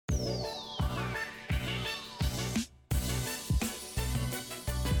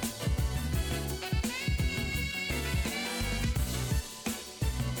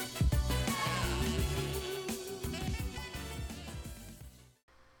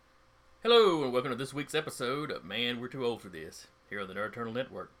Hello, and welcome to this week's episode of Man, We're Too Old for This, here on the Nerd Turtle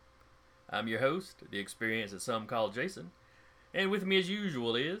Network. I'm your host, the experience that some call Jason, and with me as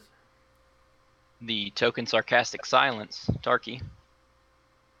usual is... The token sarcastic silence, Tarky.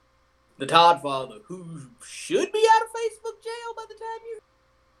 The Todd Father, who should be out of Facebook jail by the time you...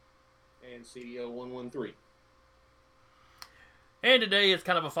 And CDO 113. And today is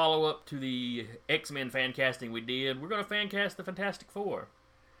kind of a follow-up to the X-Men fan casting we did. We're going to fan cast the Fantastic Four.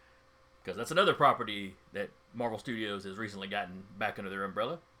 Because that's another property that Marvel Studios has recently gotten back under their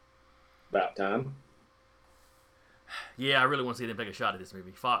umbrella. About time. Yeah, I really want to see them take a shot at this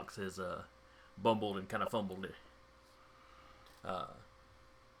movie. Fox has bumbled and kind of fumbled it.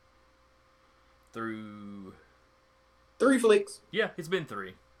 Through... 3 flicks. Yeah, it's been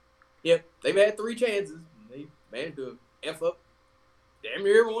 3. Yep, they've had 3 chances. They managed to F up damn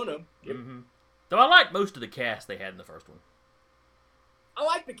near every one of them. Yep. Mm-hmm. Though I like most of the cast they had in the first one. I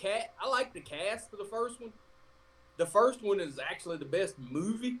like the cast for the first one. The first one is actually the best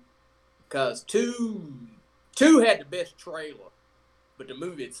movie because two had the best trailer, but the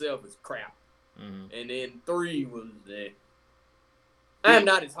movie itself is crap. Mm-hmm. And then 3 was I'm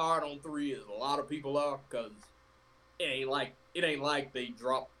not as hard on 3 as a lot of people are because it ain't like they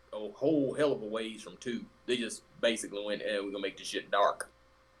dropped a whole hell of a ways from 2. They just basically went, we're gonna make this shit dark.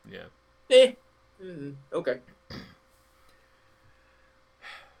 Yeah. Okay.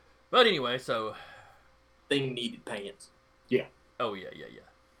 But anyway, so... Thing needed pants. Yeah. Oh, yeah.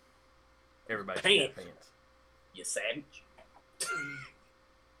 Everybody Pants. pants. You savage.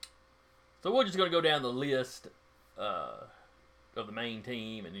 So we're just going to go down the list of the main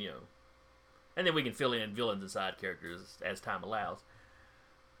team and, and then we can fill in villains and side characters as time allows.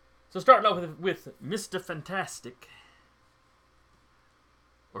 So starting off with Mr. Fantastic,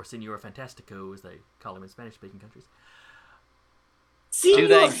 or Senor Fantastico as they call him in Spanish-speaking countries. Do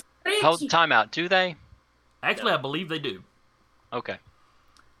they? Hold time out. Do they? Actually, I believe they do. Okay.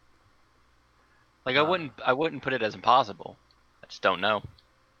 Like I wouldn't put it as impossible. I just don't know.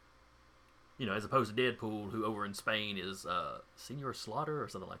 As opposed to Deadpool, who over in Spain is Senor Slaughter or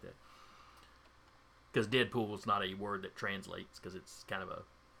something like that. Because Deadpool is not a word that translates, because it's kind of a...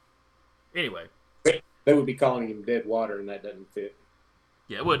 Anyway. They would be calling him Dead Water, and that doesn't fit.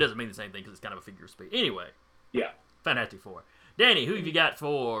 Yeah, well, it doesn't mean the same thing, because it's kind of a figure of speech. Anyway. Yeah. Fantastic Four. Danny, who have you got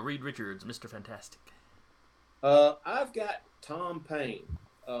for Reed Richards, Mr. Fantastic? I've got Tom Paine,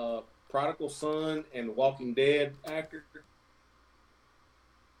 Prodigal Son and Walking Dead actor.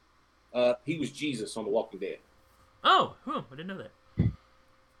 He was Jesus on The Walking Dead. Oh, I didn't know that.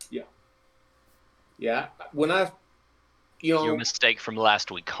 Yeah. When Your mistake from last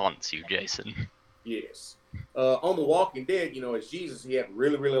week haunts you, Jason. Yes. On The Walking Dead, as Jesus, he had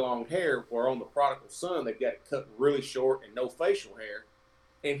really, really long hair, where on The Prodigal Son, they've got it cut really short and no facial hair.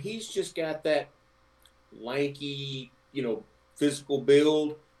 And he's just got that lanky, physical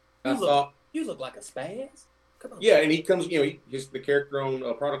build. You look like a spaz. Come on. Yeah, and he comes, he's the character on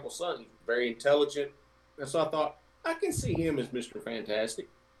Prodigal Son, very intelligent. And so I thought, I can see him as Mr. Fantastic.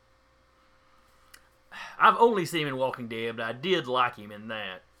 I've only seen him in Walking Dead, but I did like him in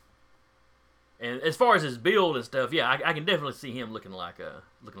that. And as far as his build and stuff, yeah, I can definitely see him looking like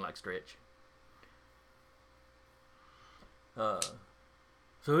Stretch. So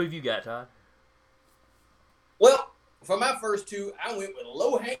who have you got, Todd? Well, for my first 2, I went with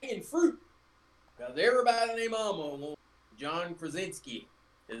low-hanging fruit. Because everybody named Mama wants John Krasinski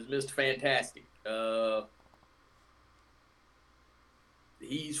as Mr. Fantastic.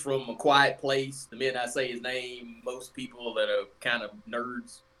 He's from A Quiet Place. The minute I say his name, most people that are kind of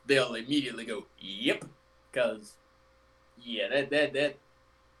nerds, they'll immediately go, yep. Because, that.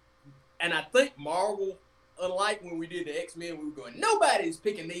 And I think Marvel, unlike when we did the X-Men, we were going, nobody's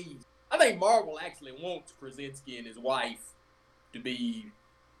picking these. I think Marvel actually wants Krasinski and his wife to be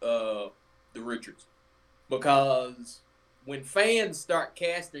the Richards. Because when fans start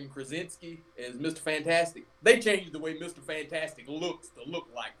casting Krasinski as Mr. Fantastic, they change the way Mr. Fantastic looks to look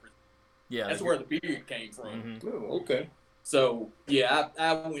like Krasinski. Yeah, that's where the beard came from. Mm-hmm. Oh, okay. So, yeah,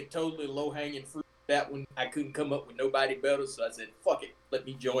 I went totally low-hanging fruit. That one, I couldn't come up with nobody better, so I said, fuck it, let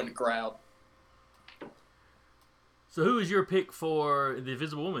me join the crowd. So who is your pick for the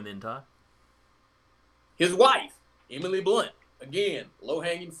Invisible Woman then, Todd? His wife, Emily Blunt. Again,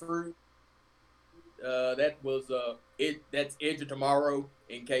 low-hanging fruit. That's Edge of Tomorrow,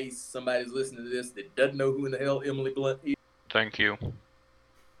 in case somebody's listening to this that doesn't know who in the hell Emily Blunt is. Thank you.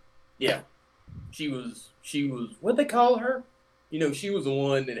 Yeah. She was, what'd they call her? She was the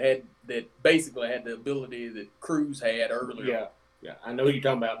one that basically had the ability that Cruz had earlier. Yeah, I know who you're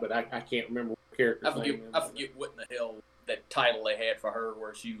talking about, but I can't remember what character. I forget what in the hell that title they had for her,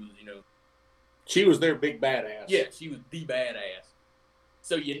 where she was, She was their big badass. yeah, she was the badass.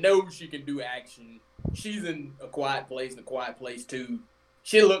 So you know she can do action. She's in A Quiet Place and A Quiet Place 2.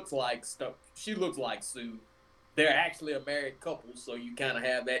 She looks like stuff. She looks like Sue. They're actually a married couple, so you kind of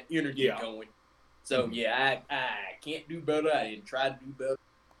have that energy going. So yeah, I can't do better. I didn't try to do better.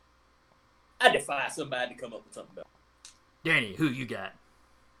 I defy somebody to come up with something better. Danny, who you got?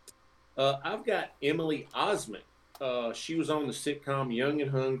 I've got Emily Osment. She was on the sitcom Young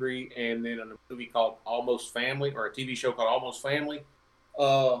and Hungry, and then in a movie called Almost Family, or a TV show called Almost Family.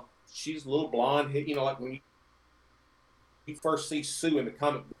 She's a little blonde, like when you first see Sue in the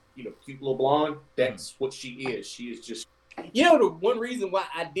comic book, cute little blonde. That's what she is. She is just. The one reason why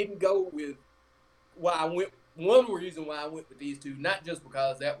I didn't go with one reason why I went with these two, not just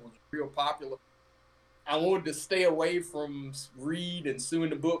because that was real popular. I wanted to stay away from Reed and Sue in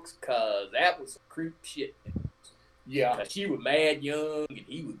the books because that was some creep shit. Yeah. Because she was mad young and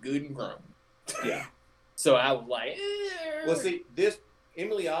he was good and grown. Yeah. So I was like, Well, see, this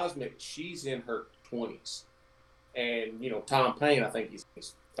Emily Osment, she's in her 20s. And, Tom Payne, I think he's in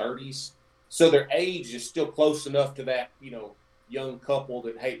his 30s. So their age is still close enough to that, young couple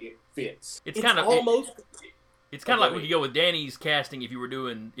that, hey, it fits. It's kind of almost. It's kind of like we could go with Danny's casting if you were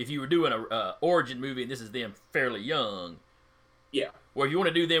doing a origin movie and this is them fairly young. Yeah. Or if you want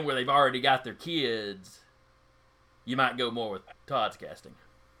to do them where they've already got their kids, you might go more with Todd's casting.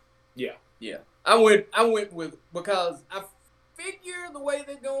 Yeah. Yeah. I went with, because I figure the way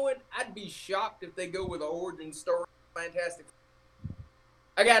they're going, I'd be shocked if they go with an origin story. Fantastic.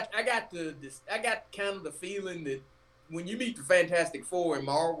 I got kind of the feeling that when you meet the Fantastic Four in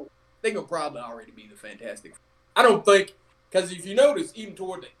Marvel, they're gonna probably already be the Fantastic Four. I don't think, because if you notice, even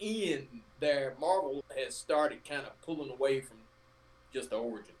toward the end, there Marvel has started kind of pulling away from just the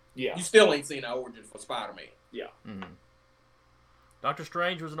origin. Yeah. You still ain't seen an origin for Spider-Man. Yeah. Mm-hmm. Doctor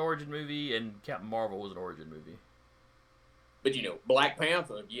Strange was an origin movie, and Captain Marvel was an origin movie. But Black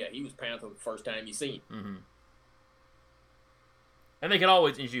Panther, yeah, he was Panther the first time you seen him. Mm-hmm. And they can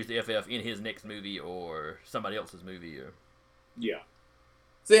always introduce the FF in his next movie or somebody else's movie. Yeah.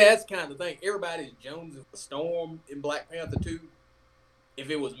 See, that's the kind of thing. Everybody's jonesing for Storm in Black Panther 2. If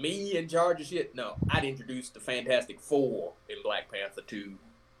it was me in charge of shit, no, I'd introduce the Fantastic Four in Black Panther 2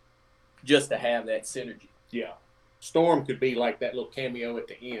 just to have that synergy. Yeah. Storm could be like that little cameo at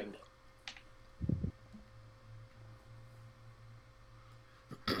the end.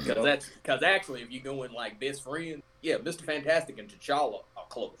 Because actually, if you go in like best friends, yeah, Mr. Fantastic and T'Challa are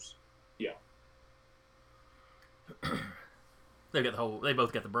close. Yeah. They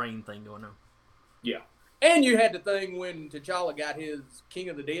both got the brain thing going on. Yeah. And you had the thing when T'Challa got his King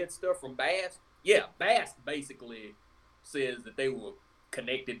of the Dead stuff from Bast. Yeah, Bast basically says that they were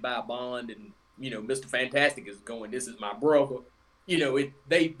connected by a bond, and Mr. Fantastic is going, "This is my brother." They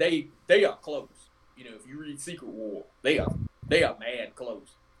are close. If you read Secret War, they are mad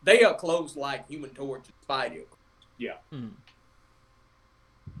close. They are close like Human Torch and Spidey. Yeah. Mm-hmm.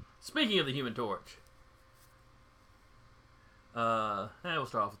 Speaking of the Human Torch, we'll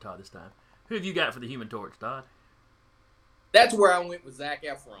start off with Todd this time. Who have you got for the Human Torch, Todd? That's where I went with Zac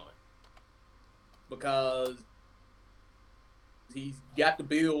Efron, because he's got the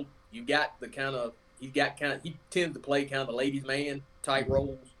build. You got the he tends to play kind of the ladies' man type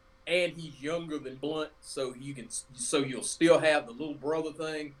roles, and he's younger than Blunt, so you'll still have the little brother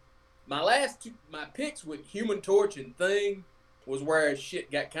thing. My picks with Human Torch and Thing was where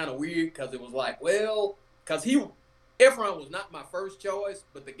shit got kind of weird, because it was like, because Efron was not my first choice,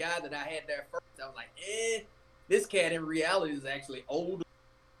 but the guy that I had there first, I was like, this cat in reality is actually older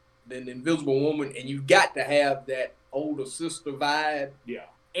than the Invisible Woman, and you got to have that older sister vibe. Yeah.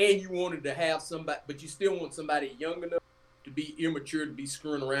 And you wanted to have somebody, but you still want somebody young enough to be immature to be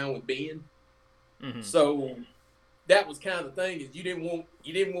screwing around with Ben. Mm-hmm. So that was kind of the thing, is you didn't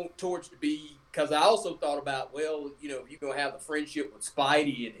want Torch to be, because I also thought about, if you're gonna have the friendship with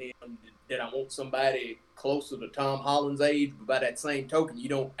Spidey and him, then I want somebody closer to Tom Holland's age, but by that same token, you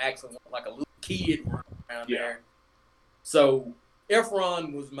don't actually want like a little kid around there. So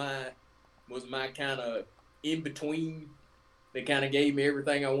Efron was my kind of in between. That kind of gave me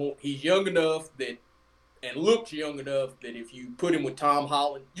everything I want. He's young enough and looks young enough that if you put him with Tom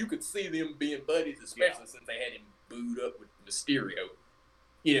Holland, you could see them being buddies, especially since they had him booed up with Mysterio.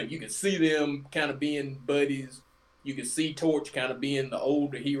 You could see them kind of being buddies. You could see Torch kind of being the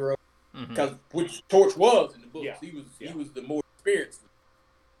older hero, because which Torch was in the books. Yeah. He was the more experienced.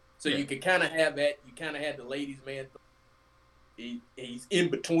 So you could kind of have that. You kind of had the ladies' man. He's in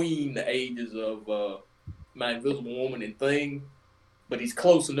between the ages of My Invisible Woman and Thing, but he's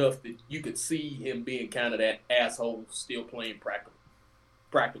close enough that you could see him being kind of that asshole, still playing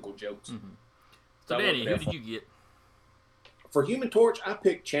practical jokes. Mm-hmm. So Danny, who did you get? For Human Torch, I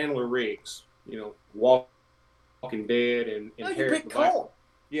picked Chandler Riggs. You know, Walking Dead and No, you Harry picked Carl.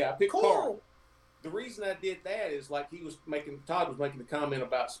 Yeah, I picked Carl. Carl. The reason I did that is like Todd was making the comment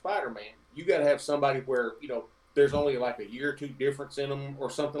about Spider-Man. You got to have somebody where, you know, there's only like a year or two difference in them or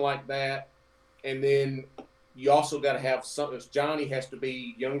something like that. And then you also got to have something. Johnny has to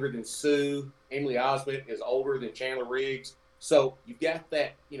be younger than Sue. Emily Osment is older than Chandler Riggs. So you've got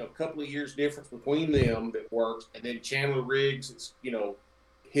that, you know, couple of years difference between them that works. And then Chandler Riggs, it's, you know,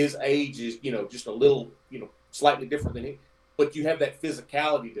 his age is, you know, just a little, you know, slightly different than him. But you have that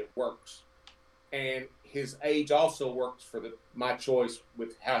physicality that works. And his age also works for my choice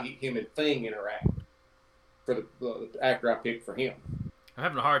with how him and Thing interact for the actor I picked for him. I'm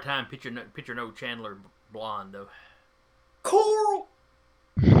having a hard time picturing no Chandler blonde though. Coral.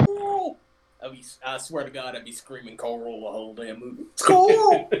 I swear to God, I'd be screaming Coral the whole damn movie.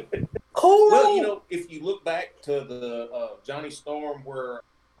 Coral. Well, you know, if you look back to the Johnny Storm where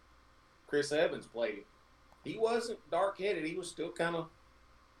Chris Evans played him, he wasn't dark-headed. He was still kind of,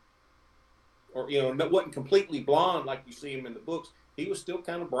 or, you know, wasn't completely blonde like you see him in the books. He was still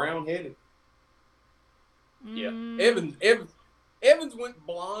kind of brown-headed. Yeah. Evans went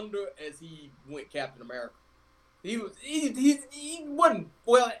blonder as he went Captain America. He wasn't,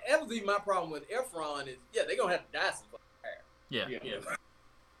 well, that was even my problem with Efron is, yeah, they're going to have to dye some hair. Yeah.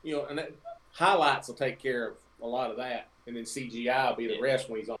 You know, and that, highlights will take care of a lot of that, and then CGI will be the rest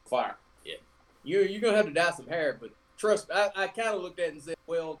when he's on fire. Yeah. You're going to have to dye some hair, but trust me, I kind of looked at it and said,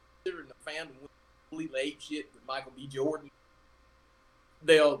 well, considering the fandom completely ate shit with Michael B. Jordan,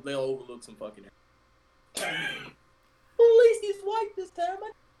 they'll overlook some fucking hair. Well, at least he's white this time.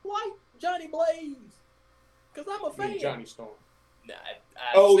 White Johnny Blaze. Because I'm a fan. Johnny Storm. Nah,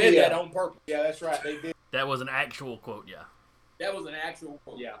 I said that on purpose. Yeah, that's right. They did. That was an actual quote, yeah. That was an actual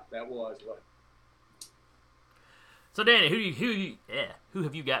quote. Yeah, that was. So Danny, who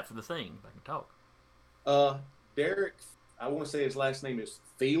have you got for the Thing? If I can talk. Derek, I want to say his last name is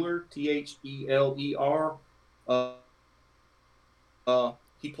Theler, Theler.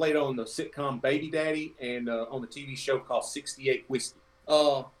 He played on the sitcom Baby Daddy and on the TV show called 68 Whiskey.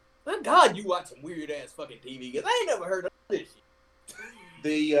 Thank God you watch some weird ass fucking TV because I ain't never heard of this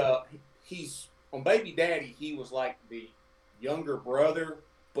shit. He's on Baby Daddy. He was like the younger brother,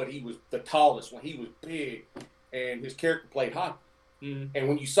 but he was the tallest one. He was big, and his character played hockey. Mm-hmm. And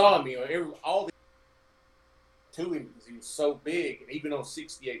when you saw him, you know, all the to him because he was so big. And even on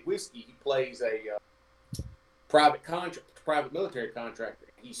 68 Whiskey, he plays a private military contractor.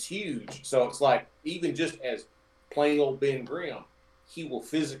 He's huge, so it's like even just as plain old Ben Grimm, he will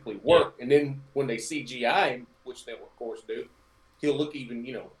physically work. Yeah. And then when they CGI him, which they will of course do, he'll look even,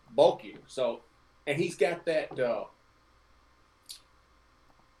 you know, bulkier. So, and he's got that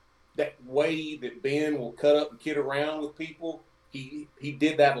that way that Ben will cut up and kid around with people. He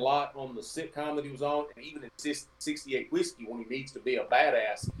did that a lot on the sitcom that he was on, and even in 68 Whiskey, when he needs to be a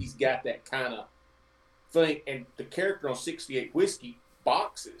badass, he's got that kind of thing. And the character on 68 Whiskey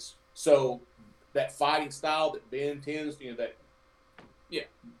boxes, so that fighting style that Ben tends to, you know, that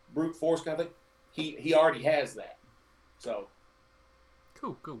brute force kind of thing, he already has that. So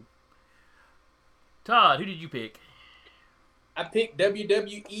cool. Todd, who did you pick? I picked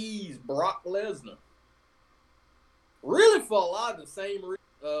WWE's Brock Lesnar. Really, for a lot of the same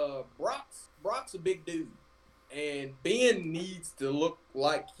reason. Brock's a big dude, and Ben needs to look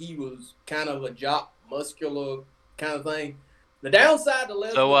like he was kind of a jock, muscular kind of thing. The downside to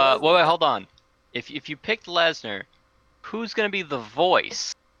Lesnar. So, wait, hold on. If you picked Lesnar, who's going to be the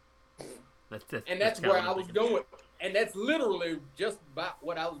voice? That's where I was going, and that's literally just about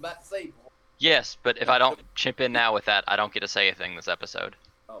what I was about to say. Yes, but if I don't chip in now with that, I don't get to say a thing this episode.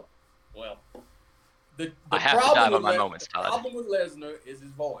 Oh, well. I have to dive on my moments, Todd. The problem with Lesnar is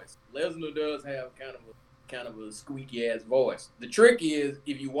his voice. Lesnar does have kind of a squeaky ass voice. The trick is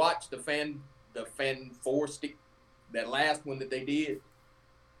if you watch the Fan 4 stick, that last one that they did.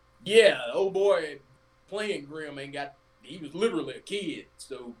 Yeah, old boy playing Grimm he was literally a kid,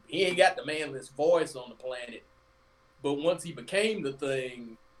 so he ain't got the manliest voice on the planet. But once he became the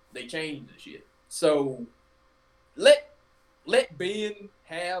Thing, they changed the shit. So let Ben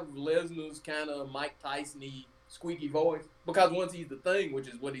have Lesnar's kind of Mike Tyson-y squeaky voice, because once he's the Thing, which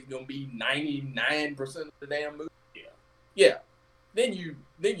is what he's gonna be 99% of the damn movie. Yeah. Then you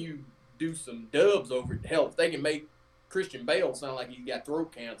do some dubs over it. Hell, if they can make Christian Bale sound like he's got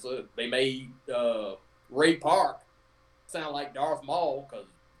throat cancer, they made Ray Park sound like Darth Maul, because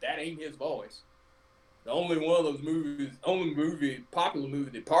that ain't his voice. The only one of those movies, popular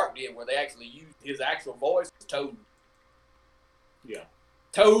movie that Park did where they actually used his actual voice was Toad. Yeah.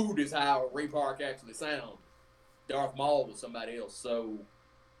 Toad is how Ray Park actually sounds. Darth Maul was somebody else. So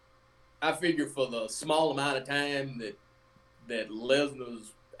I figure for the small amount of time that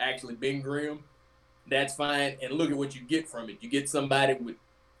Lesnar's actually been Grim, that's fine. And look at what you get from it. You get somebody with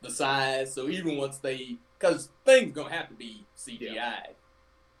the size. So even once because things gonna have to be CGI. Yeah.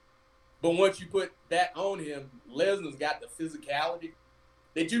 But once you put that on him, Lesnar's got the physicality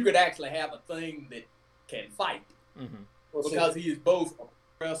that you could actually have a thing that can fight. Mm-hmm. Because he is both a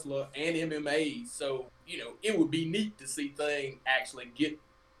wrestler and MMA, so it would be neat to see Thing actually get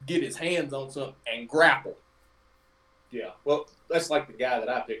his hands on something and grapple. Yeah, well, that's like the guy that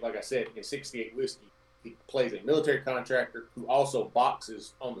I picked. Like I said, in 68 Whiskey, he plays a military contractor who also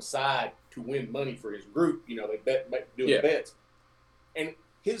boxes on the side to win money for his group. They doing bets, and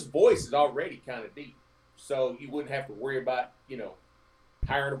his voice is already kind of deep, so you wouldn't have to worry about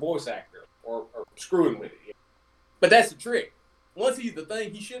hiring a voice actor or screwing with it. But that's the trick. Once he's the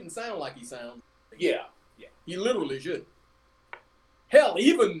Thing, he shouldn't sound like he sounds. Yeah. He literally should. Hell,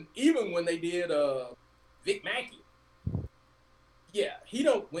 even when they did Vic Mackey,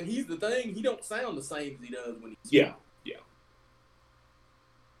 when he's the Thing, he don't sound the same as he does when he's yeah.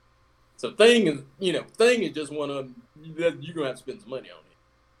 So Thing is just one of them you're gonna have to spend some money on it,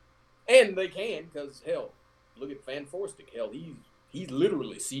 and they can because hell, look at Van Forstic. Hell, he's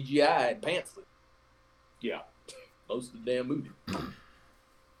literally CGI and pantsless. Yeah. Most of the damn movie.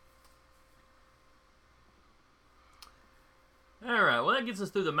 Alright, well that gets us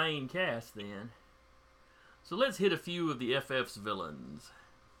through the main cast then. So let's hit a few of the FF's villains.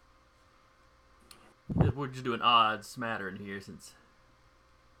 We're just doing odd smattering here since...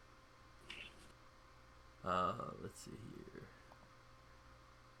 let's see here.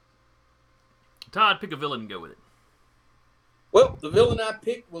 Todd, pick a villain and go with it. Well, the villain I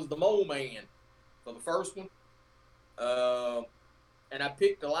picked was the Mole Man for the first one. And I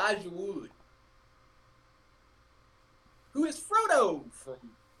picked Elijah Wood, who is Frodo from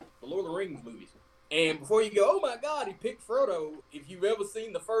the Lord of the Rings movies. And before you go, oh my God, he picked Frodo. If you've ever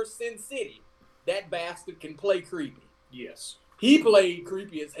seen the first Sin City, that bastard can play creepy. Yes. He played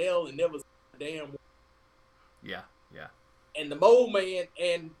creepy as hell and never said a damn word. Yeah. And the Mole Man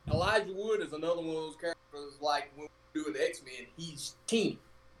and Elijah Wood is another one of those characters like when we do the X-Men, he's teeny.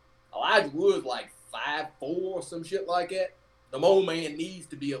 Elijah Wood's like 5'4" or some shit like that. The Mole Man needs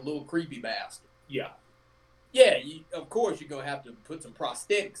to be a little creepy bastard. Yeah. Yeah, of course you're going to have to put some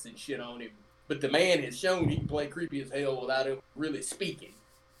prosthetics and shit on him. But the man has shown he can play creepy as hell without him really speaking.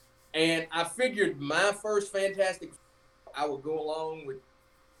 And I figured my first Fantastic Four, I would go along with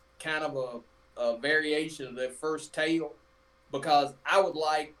kind of a variation of their first tale. Because I would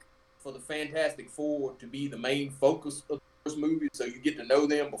like for the Fantastic Four to be the main focus of the first movie. So you get to know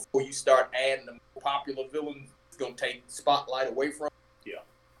them before you start adding the more popular villains. It's going to take the spotlight away from them. Yeah.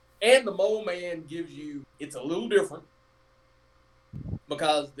 And the Mole Man gives you, it's a little different.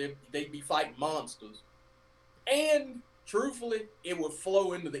 Because they'd be fighting monsters. And truthfully, it would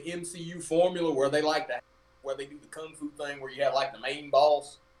flow into the MCU formula where they do the Kung Fu thing where you have like the main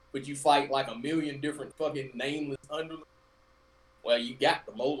boss, but you fight like a million different fucking nameless underlings. Well, you got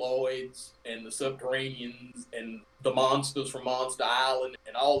the Moloids and the Subterraneans and the monsters from Monster Island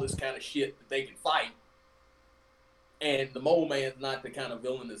and all this kind of shit that they can fight. And the Mole Man's not the kind of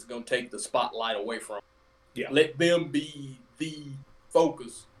villain that's going to take the spotlight away from them. Yeah. Let them be the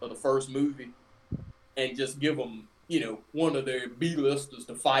focus of the first movie and just give them, one of their B-listers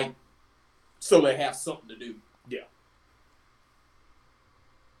to fight so they have something to do. Yeah.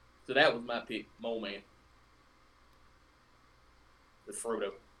 So that was my pick, Mole Man. With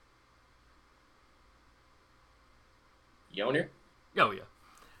Frodo. You on here? Oh, yeah.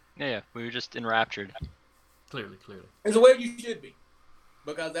 Yeah, we were just enraptured. Clearly. It's the way you should be.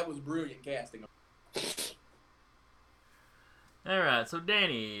 Because that was brilliant casting. Alright, so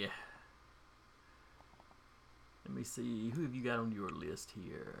Danny. Let me see. Who have you got on your list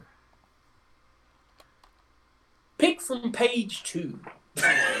here? Pick from page 2.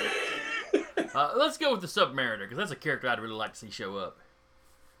 Let's go with the Submariner, because that's a character I'd really like to see show up.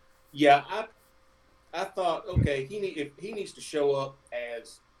 Yeah, I thought, okay, if he needs to show up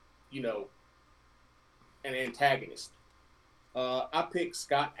as, an antagonist. I picked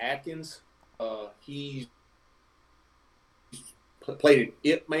Scott Adkins. He played in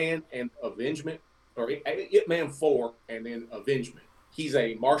Ip Man and Avengement, or Ip Man 4 and then Avengement. He's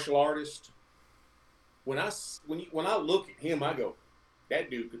a martial artist. When I look at him, I go, that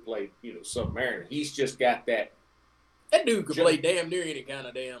dude could play, Submariner. He's just got that. That dude could play damn near any kind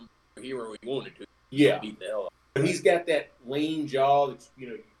of damn hero he wanted to. Yeah. beating the hell out. But he's got that lean jaw that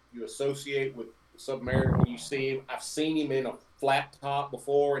you associate with Submariner when you see him. I've seen him in a flat top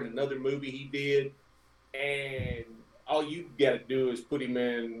before in another movie he did, and all you got to do is put him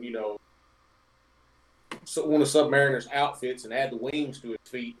in, one of Submariner's outfits and add the wings to his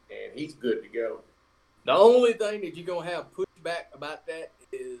feet, and he's good to go. The only thing that you're going to have pushback about that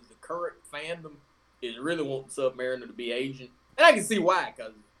is the current fandom is really wanting Submariner to be Asian. And I can see why,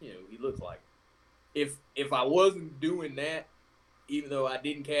 because, he looks like it. If I wasn't doing that, even though I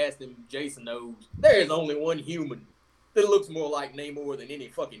didn't cast him, Jason knows, there is only one human that looks more like Namor than any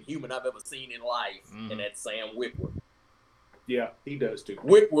fucking human I've ever seen in life, and that's Sam Witwer. Yeah, he does too.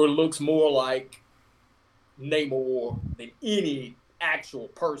 Witwer looks more like Namor than any actual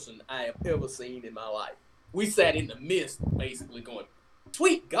person I have ever seen in my life. We sat in the mist basically going,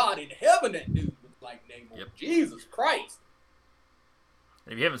 sweet God in heaven, that dude looks like Namor. Yep. Jesus Christ.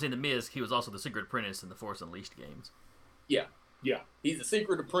 And if you haven't seen The Mist, he was also the Secret Apprentice in the Force Unleashed games. Yeah. Yeah. He's a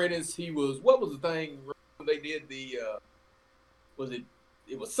secret apprentice. He was, what was the thing they did it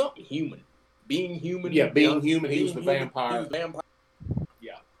was something human. Being human. Yeah, being human. He was the vampire. He was vampire.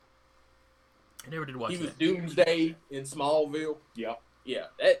 Yeah. I never did watch He was that. Doomsday in Smallville. Yeah. Yeah,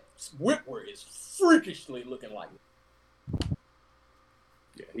 that Whitwer is freakishly looking like him.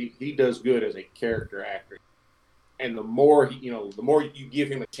 Yeah, he does good as a character actor. And the more the more you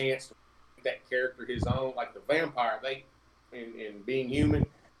give him a chance to make that character his own, like the vampire, in Being Human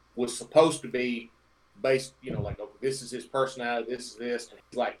was supposed to be based, like, okay, this is his personality, this is this, and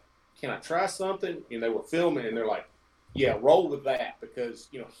he's like, can I try something? And they were filming, and they're like, yeah, roll with that, because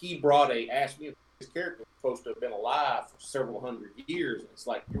he brought his character was supposed to have been alive for several hundred years, and it's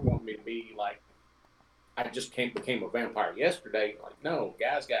like, you're wanting me to be like, I just became a vampire yesterday. Like, no,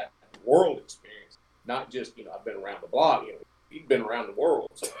 guy's got world experience, not just I've been around the block. He's been around the world,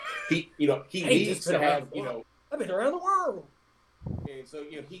 so he needs to have I've been around the world, and so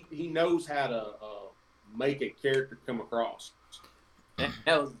he knows how to make a character come across.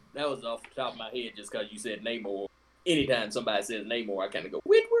 That was off the top of my head just because you said Namor. Anytime somebody says Namor, I kind of go,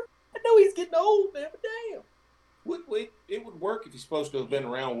 Whitwer? I know he's getting old, man, but damn. It would work if he's supposed to have been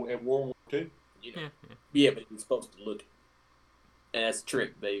around at World War II. Yeah, but he's supposed to look. And that's the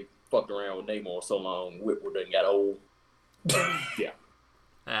trick. They fucked around with Namor so long, Whitwer done got old. Yeah.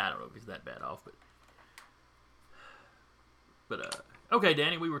 I don't know if he's that bad off, but okay,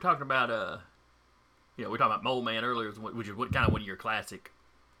 Danny, we were talking about we were talking about Mole Man earlier, which is kind of one of your classic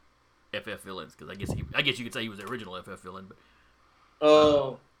FF villains, because I guess you could say he was the original FF villain, but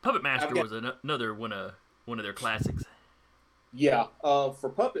Puppet Master was another one of their classics. Yeah, for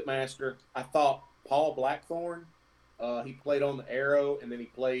Puppet Master, I thought Paul Blackthorne. He played on the Arrow, and then he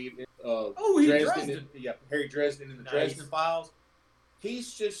played Dresden. Harry Dresden in the Dresden Files.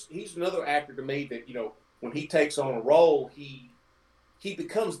 He's another actor to me that when he takes on a role, he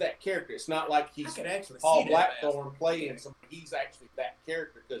becomes that character. It's not like he's Paul Blackthorne playing somebody. He's actually that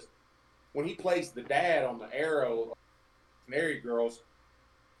character, because when he plays the dad on the Arrow, Canary Girls,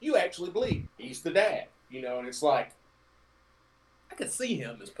 you actually believe he's the dad. And it's like, I could see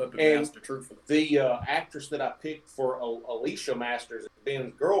him as Puppet Master, truthfully. The actress that I picked for Alicia Masters,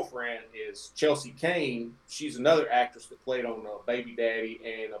 Ben's girlfriend, is Chelsea Kane. She's another actress that played on Baby Daddy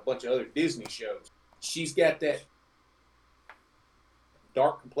and a bunch of other Disney shows. She's got that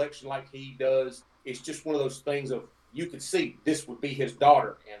dark complexion like he does. It's just one of those things of, you could see this would be his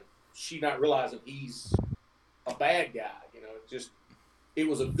daughter, and she not realizing he's a bad guy. It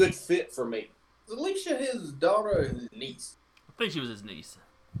was a good fit for me. Is Alicia his daughter or his niece? I think she was his niece.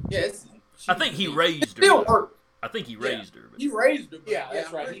 Yes. I think he raised her. Still hurt. I think he raised her. He raised her. Yeah,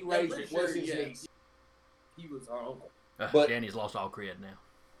 that's right. He raised her. Was his niece. He was our uncle. But Danny's lost all cred now.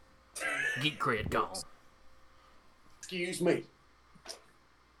 Geek cred gone. Excuse me.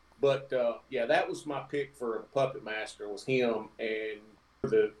 But that was my pick for the Puppet Master, was him and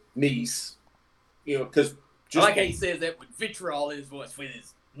the niece. Because I like how he says that with vitriol in his voice, with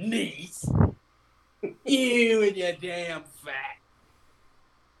his niece. You and your damn fat.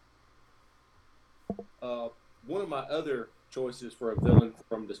 One of my other choices for a villain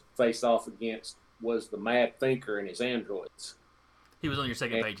from the face off against was the Mad Thinker and his androids. He was on your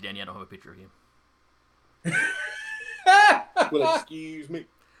second page, Danny. I don't have a picture of him. Well, excuse me.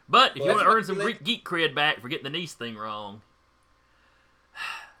 But if you want to earn some geek cred back for getting the niece thing wrong,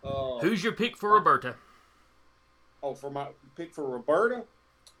 who's your pick for Roberta? For my pick for Roberta,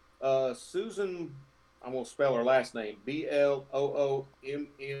 Susan, I'm going to spell her last name, Bloommmaert.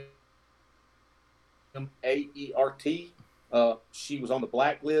 She was on the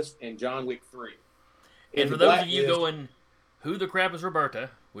Blacklist and John Wick 3. And for those of you going, who the crap is Roberta,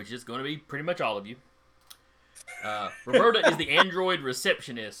 which is going to be pretty much all of you. Roberta is the android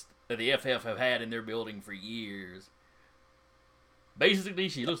receptionist that the FF have had in their building for years. Basically,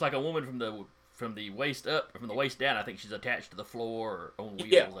 she looks like a woman from the waist up, or from the waist down. I think she's attached to the floor or on wheels.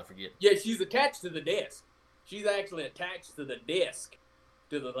 Yeah. I forget. Yeah, she's attached to the desk. She's actually attached to the desk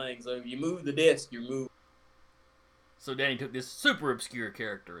to the thing. So if you move the desk, you move. So Danny took this super obscure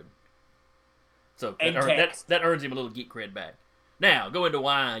character, and so And that earns him a little geek cred back. Now, go into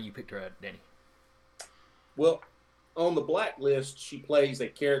why you picked her out, Danny. Well, on the Blacklist, she plays a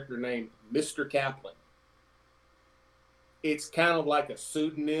character named Mr. Kaplan. It's kind of like a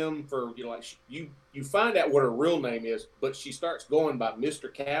pseudonym for, you find out what her real name is, but she starts going by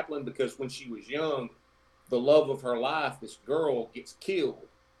Mr. Kaplan because when she was young, the love of her life, this girl, gets killed.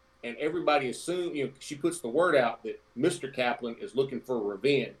 And everybody assumes, she puts the word out that Mr. Kaplan is looking for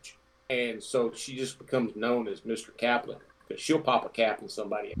revenge. And so she just becomes known as Mr. Kaplan because she'll pop a cap in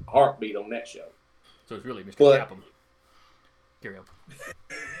somebody in a heartbeat on that show. So it's really Mr. But- Kaplan. Carry on.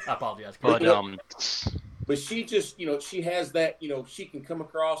 I apologize. But But she just, she has that, she can come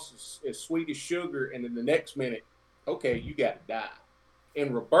across as sweet as sugar, and then the next minute, okay, you got to die.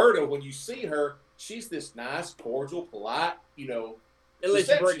 And Roberta, when you see her, she's this nice, cordial, polite, Unless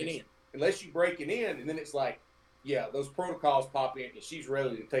you're breaking in. Unless you breaking in, and then it's like, yeah, those protocols pop in, and she's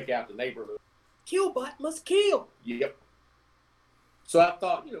ready to take out the neighborhood. Killbot must kill. Yep. So I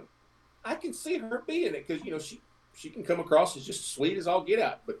thought, I can see her being it because, she can come across as just sweet as all get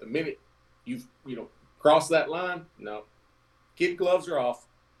out. But the minute you've, crossed that line, no. Kid gloves are off.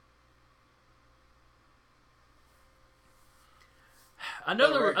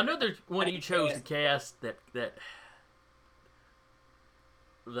 Another one you chose to cast that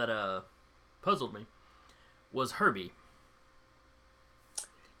puzzled me was Herbie.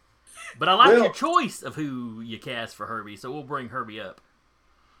 But I like your choice of who you cast for Herbie, so we'll bring Herbie up.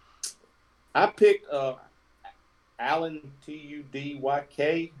 I picked Alan Tudyk.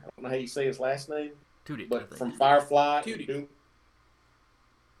 I don't know how you say his last name, Tudyk, I but think. from Firefly. Tudyk.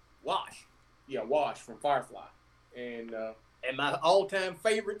 Wash. Yeah, Wash from Firefly. And And my all-time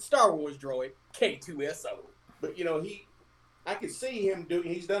favorite Star Wars droid, K2SO. but I could see him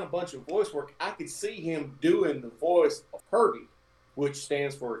he's done a bunch of voice work. I could see him doing the voice of Herbie, which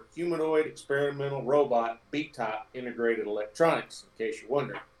stands for Humanoid Experimental Robot B-Type Integrated Electronics, in case you're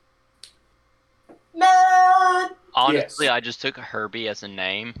wondering. Nerd! honestly, yes. I just took Herbie as a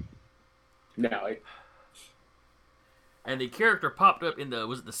name. No, And the character popped up in the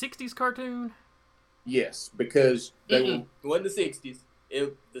 60s cartoon? yes, because they It wasn't the 60s.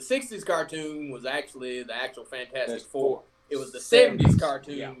 The 60s cartoon was actually the actual Fantastic Four. It was the 70s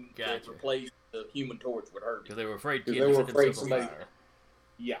cartoon Yeah. Gotcha. that replaced the Human Torch with Herbie, Because they were afraid Because kids they were would set afraid themselves on somebody- fire.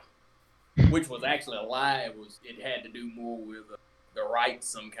 yeah. which was actually a lie. It had to do more with the rights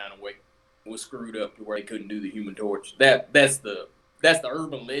some kind of way. Was screwed up to where they couldn't do the Human Torch. That's the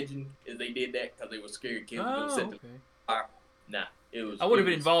urban legend is they did that because they were scared kids were going to Oh, set them okay. on fire. Nah, it was. I wonder if it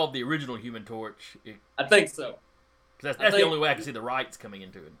was- involved the original Human Torch. I think so. Because I that's the think- only way I can see the rights coming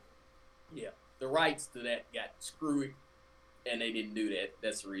into it. Yeah, the rights to that got screwy, and they didn't do that.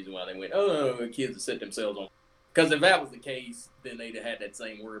 That's the reason why they went, oh, no, the kids would set themselves on. Because if that was the case, then they'd have had that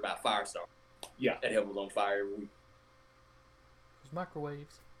same worry about Firestar. Yeah. That hell was on fire every week. There's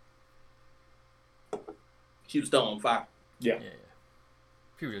microwaves. She was still on fire. Yeah.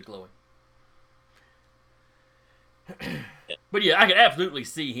 She was just glowing. But yeah, I could absolutely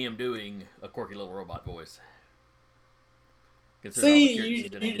see him doing a quirky little robot voice. Considering all the See, characters he's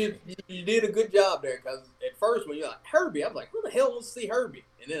done in history. you did a good job there, because at first when you're like, Herbie, I was like, who the hell wants to see Herbie?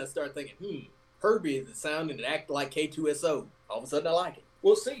 And then I started thinking, Herbie is the sounding and acting like K2SO. All of a sudden I like it.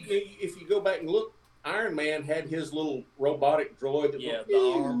 Well, see, if you go back and look, Iron Man had his little robotic droid. That Yeah, went, the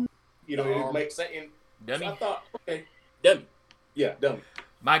arm. it arm. makes sense. And Dummy. so I thought, okay, Dummy. yeah, dummy.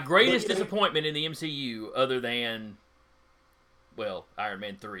 My greatest But, disappointment in the MCU, other than, well, Iron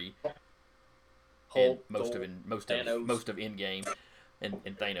Man 3, and Hulk, most Thor, of Thanos. Endgame,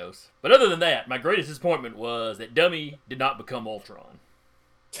 and Thanos. But other than that, my greatest disappointment was that Dummy did not become Ultron.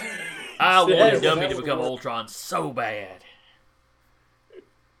 I wanted That Dummy to was become worse. Ultron so bad.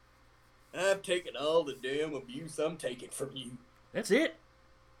 I've taken all the damn abuse I'm taking from you. That's it.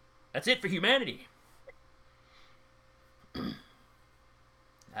 That's it for humanity.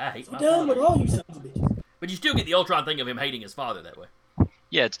 I hate So my done with father. all you sons of bitches. But you still get the Ultron thing of him hating his father that way.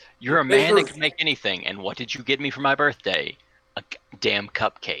 Yeah, you're a That's man that true. can make anything. And what did you get me for my birthday? A damn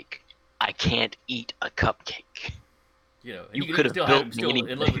cupcake. I can't eat a cupcake. You know, and You you could could have still have him built still me in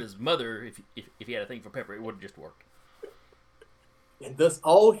love anything. with his mother if he had a thing for Pepper. It would have just worked. And thus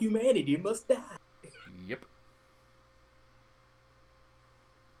all humanity must die. Yep.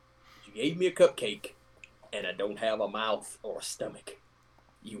 you gave me a cupcake and I don't have a mouth or a stomach,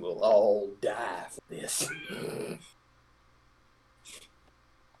 you will all die for this.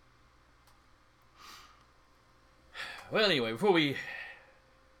 Well, anyway, before we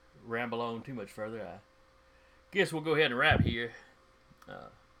ramble on too much further, I guess we'll go ahead and wrap here.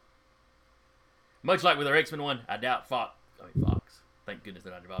 Much like with our X-Men one, I doubt Fox. Thank goodness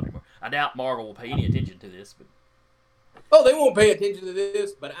they're not involved anymore. I doubt Marvel will pay any attention to this, but Oh, they won't pay attention to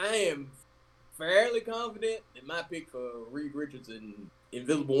this, but I am fairly confident that my pick for Reed Richardson,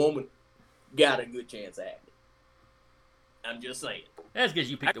 Invisible Woman, got a good chance at it. I'm just saying. that's because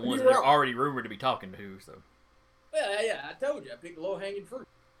you picked the I could ones be that are wrong. already rumored to be talking to. So Well, yeah, I told you, I picked the low-hanging fruit.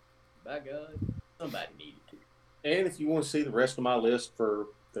 By God, somebody needed to. And if you want to see the rest of my list for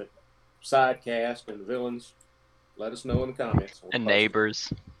the side cast and the villains, let us know in the comments. We'll And post it.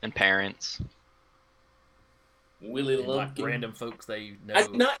 neighbors and parents. Willie and like Lumpkin. random folks they know. I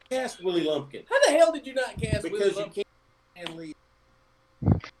did not cast Willie Lumpkin How the hell did you not cast Willie because you Lumpkin? can't leave.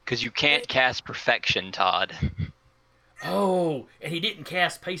 Because you can't cast perfection, Todd. Oh, and he didn't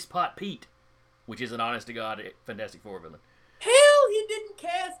cast Paste Pot Pete, which is an honest to God Fantastic Four villain. Hell, he didn't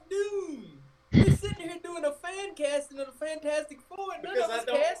cast Doom. We're sitting here doing a fan casting of the Fantastic Four, and none Because of I us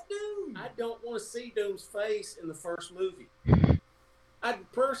don't- cast Doom. I don't want to see Doom's face in the first movie.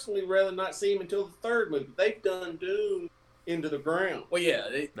 I'd personally rather not see him until the third movie. They've done Doom into the ground. Well, yeah,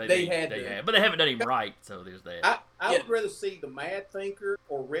 they had but they haven't done him right, so there's that. I Yeah. would rather see the Mad Thinker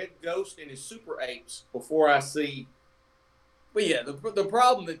or Red Ghost and his super apes before I see. But yeah, the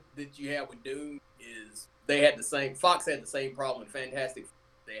problem that you have with Doom is Fox had the same problem with Fantastic Four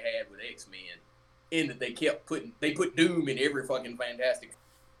they had with X-Men, in that they put Doom in every fucking Fantastic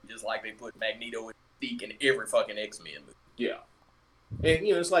Four, just like they put Magneto and Mystique in every fucking X-Men movie. Yeah. And,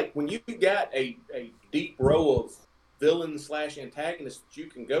 it's like when you got a deep row of villains / antagonists that you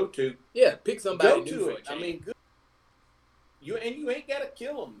can go to, Yeah, pick somebody go new to for a it. I change. mean, good. You ain't got to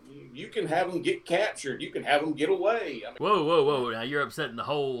kill them. You can have them get captured. You can have them get away. I mean, Whoa! Now you're upsetting the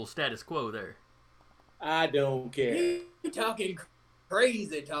whole status quo there. I don't care. You talking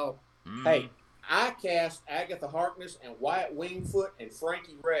crazy talk. Mm. Hey, I cast Agatha Harkness and Wyatt Wingfoot and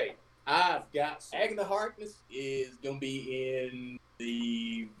Frankie Ray. I've got some. Agatha Harkness is gonna be in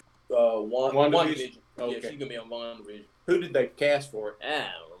the WandaVision? WandaVision. Yeah, Okay. she's gonna be on WandaVision. Who did they cast for it? I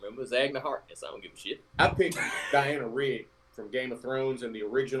don't remember. It's Agatha Harkness. I don't give a shit. I picked Diana Rigg from Game of Thrones and the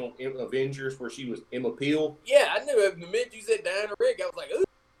original Avengers, where she was Emma Peel. Yeah, I knew it. The minute you said Diana Rigg, I was like, ooh,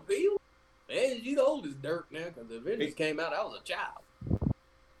 Bill. Man, she's old as dirt now because the Avengers came out. I was a child.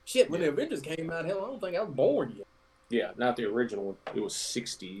 Shit, when the Avengers came out, hell, I don't think I was born yet. Yeah, not the original one. It was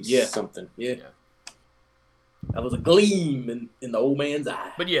 60s Yeah. something. Yeah. That was a gleam in the old man's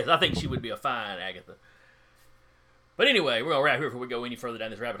eye. But yes, I think she would be a fine Agatha. But anyway, we're gonna wrap here before we go any further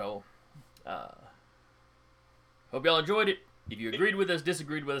down this rabbit hole. Hope y'all enjoyed it. If you agreed with us,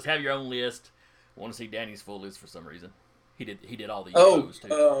 disagreed with us, have your own list. Want to see Danny's full list for some reason. He did all the UFOs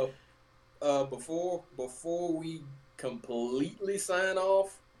too. Before we completely sign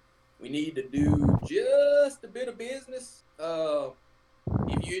off, we need to do just a bit of business.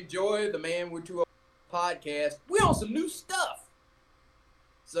 If you enjoy the Man with Two podcast, we on some new stuff.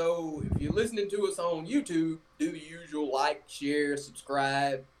 So if you're listening to us on YouTube, do the usual like, share,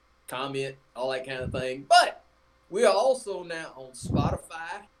 subscribe, comment, all that kind of thing. But we are also now on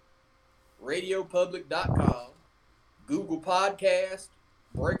Spotify, RadioPublic.com, Google Podcast,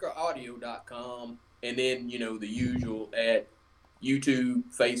 BreakerAudio.com, and then, the usual at YouTube,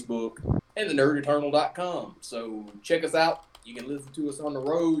 Facebook, and the NerdEternal.com. So check us out. You can listen to us on the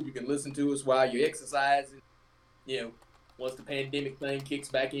road. You can listen to us while you're exercising. Once the pandemic thing kicks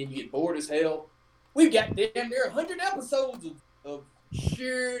back in, you get bored as hell. We've got damn near 100 episodes of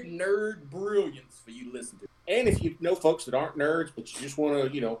sheer nerd brilliance for you to listen to. And if you know folks that aren't nerds, but you just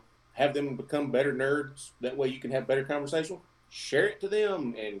want to, have them become better nerds, that way you can have better conversation, share it to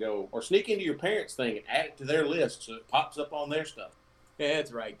them and go, or sneak into your parents' thing and add it to their list so it pops up on their stuff. Yeah,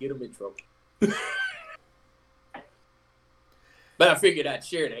 that's right. Get them in trouble. But I figured I'd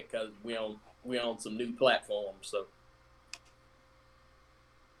share that because we on some new platforms.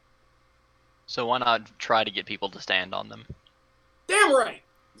 So why not try to get people to stand on them? Damn right.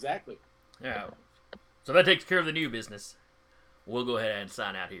 Exactly. Yeah. So that takes care of the new business. We'll go ahead and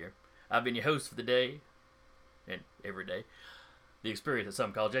sign out here. I've been your host for the day, and every day, the experience that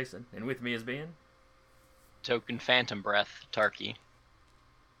some call Jason, and with me has been Token Phantom Breath, Tarky.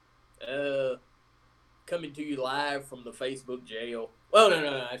 Coming to you live from the Facebook jail. Well,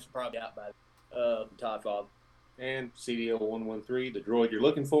 no. I should probably be out by Todd Father. And CDL113, the droid you're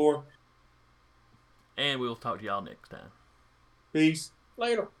looking for. and we'll talk to y'all next time. Peace.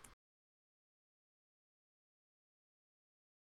 Later.